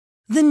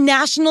The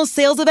national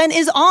sales event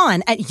is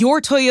on at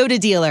your Toyota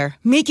dealer,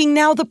 making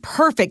now the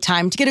perfect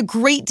time to get a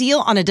great deal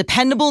on a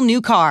dependable new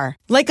car.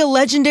 Like a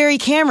legendary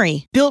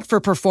Camry, built for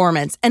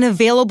performance and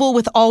available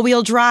with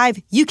all-wheel drive,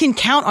 you can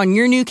count on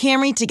your new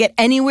Camry to get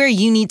anywhere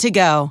you need to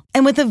go.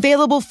 And with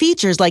available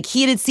features like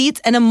heated seats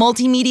and a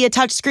multimedia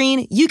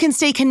touchscreen, you can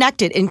stay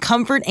connected in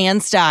comfort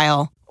and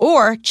style.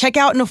 Or check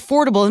out an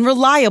affordable and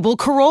reliable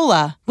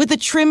Corolla with a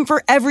trim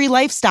for every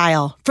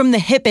lifestyle, from the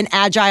hip and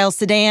agile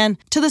sedan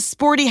to the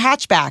sporty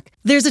hatchback.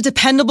 There's a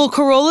dependable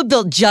Corolla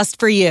built just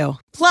for you.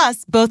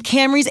 Plus, both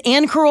Camrys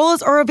and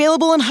Corollas are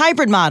available in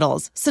hybrid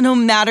models, so no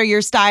matter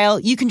your style,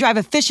 you can drive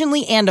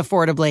efficiently and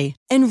affordably.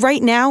 And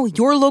right now,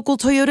 your local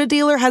Toyota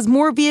dealer has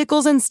more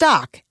vehicles in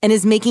stock and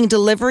is making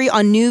delivery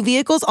on new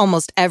vehicles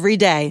almost every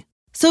day.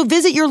 So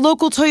visit your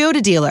local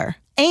Toyota dealer.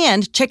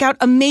 And check out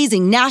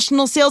amazing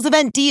national sales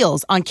event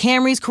deals on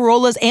Camrys,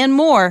 Corollas, and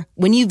more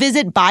when you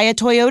visit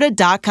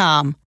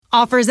buyatoyota.com.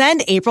 Offers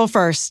end April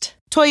 1st.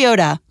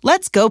 Toyota,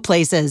 let's go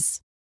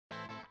places.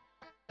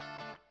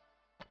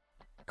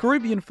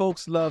 Caribbean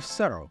folks love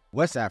Cerro,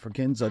 West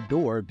Africans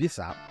adore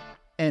Bissap,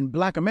 and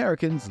Black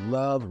Americans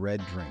love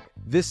red drink.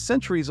 This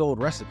centuries-old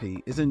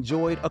recipe is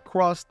enjoyed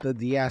across the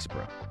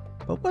diaspora.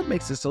 But what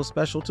makes it so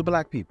special to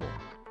Black people?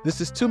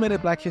 This is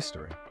 2-Minute Black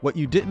History, what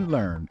you didn't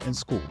learn in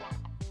school.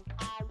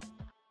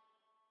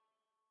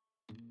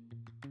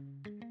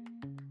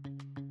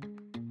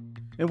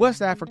 In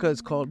West Africa,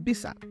 it's called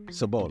Bissap,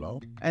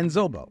 Cibolo, and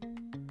Zobo.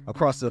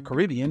 Across the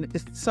Caribbean,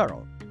 it's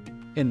Cerro.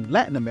 In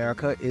Latin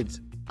America, it's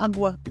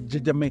Agua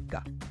de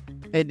Jamaica.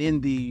 And in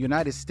the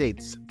United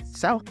States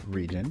South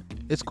region,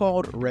 it's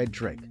called red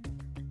drink.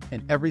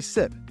 And every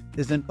sip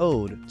is an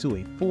ode to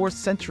a 4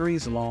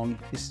 centuries-long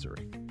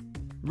history.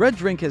 Red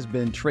drink has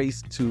been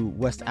traced to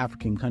West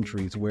African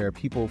countries where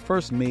people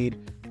first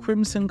made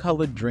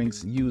crimson-colored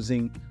drinks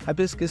using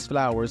hibiscus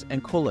flowers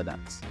and kola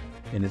nuts.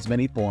 In its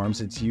many forms,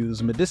 it's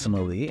used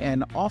medicinally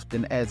and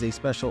often as a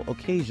special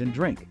occasion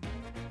drink.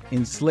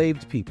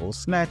 Enslaved people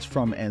snatched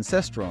from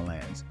ancestral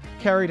lands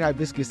carried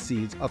hibiscus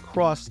seeds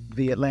across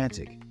the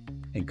Atlantic.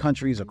 In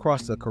countries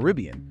across the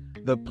Caribbean,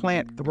 the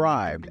plant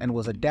thrived and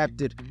was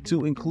adapted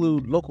to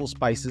include local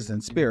spices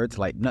and spirits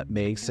like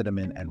nutmeg,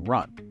 cinnamon, and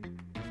rum.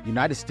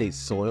 United States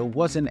soil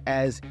wasn't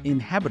as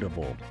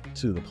inhabitable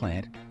to the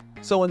plant,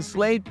 so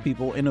enslaved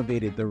people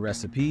innovated the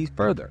recipe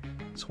further,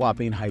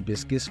 swapping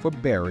hibiscus for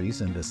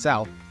berries in the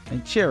South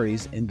and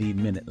cherries in the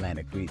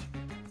Mid-Atlantic region.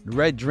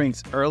 Red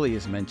drink's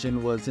earliest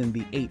mention was in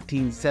the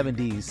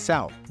 1870s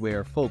South,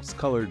 where folks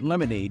colored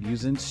lemonade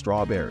using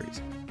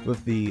strawberries,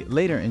 with the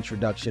later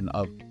introduction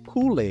of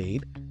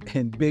Kool-Aid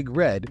and Big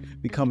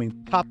Red becoming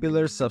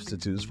popular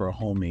substitutes for a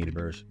homemade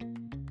version.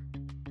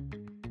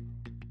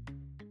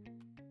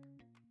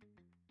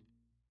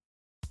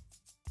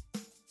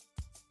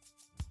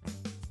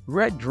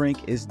 Red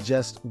drink is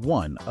just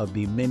one of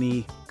the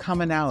many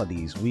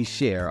commonalities we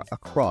share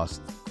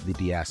across the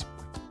diaspora.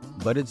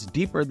 But it's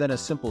deeper than a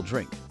simple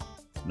drink.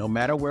 No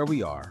matter where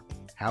we are,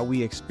 how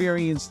we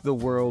experience the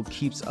world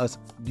keeps us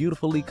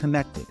beautifully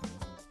connected.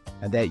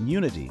 And that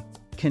unity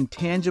can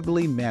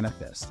tangibly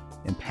manifest,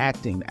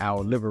 impacting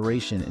our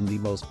liberation in the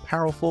most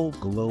powerful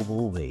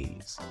global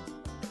ways.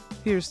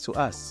 Here's to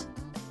us.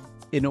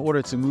 In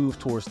order to move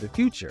towards the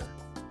future,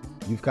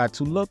 you've got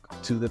to look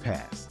to the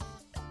past.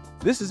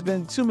 This has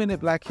been 2-Minute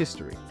Black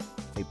History,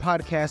 a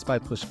podcast by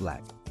Push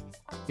Black.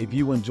 If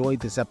you enjoyed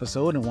this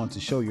episode and want to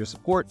show your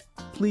support,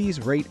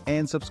 please rate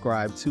and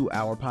subscribe to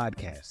our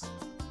podcast.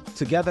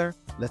 Together,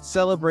 let's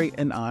celebrate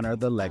and honor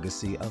the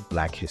legacy of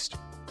Black history.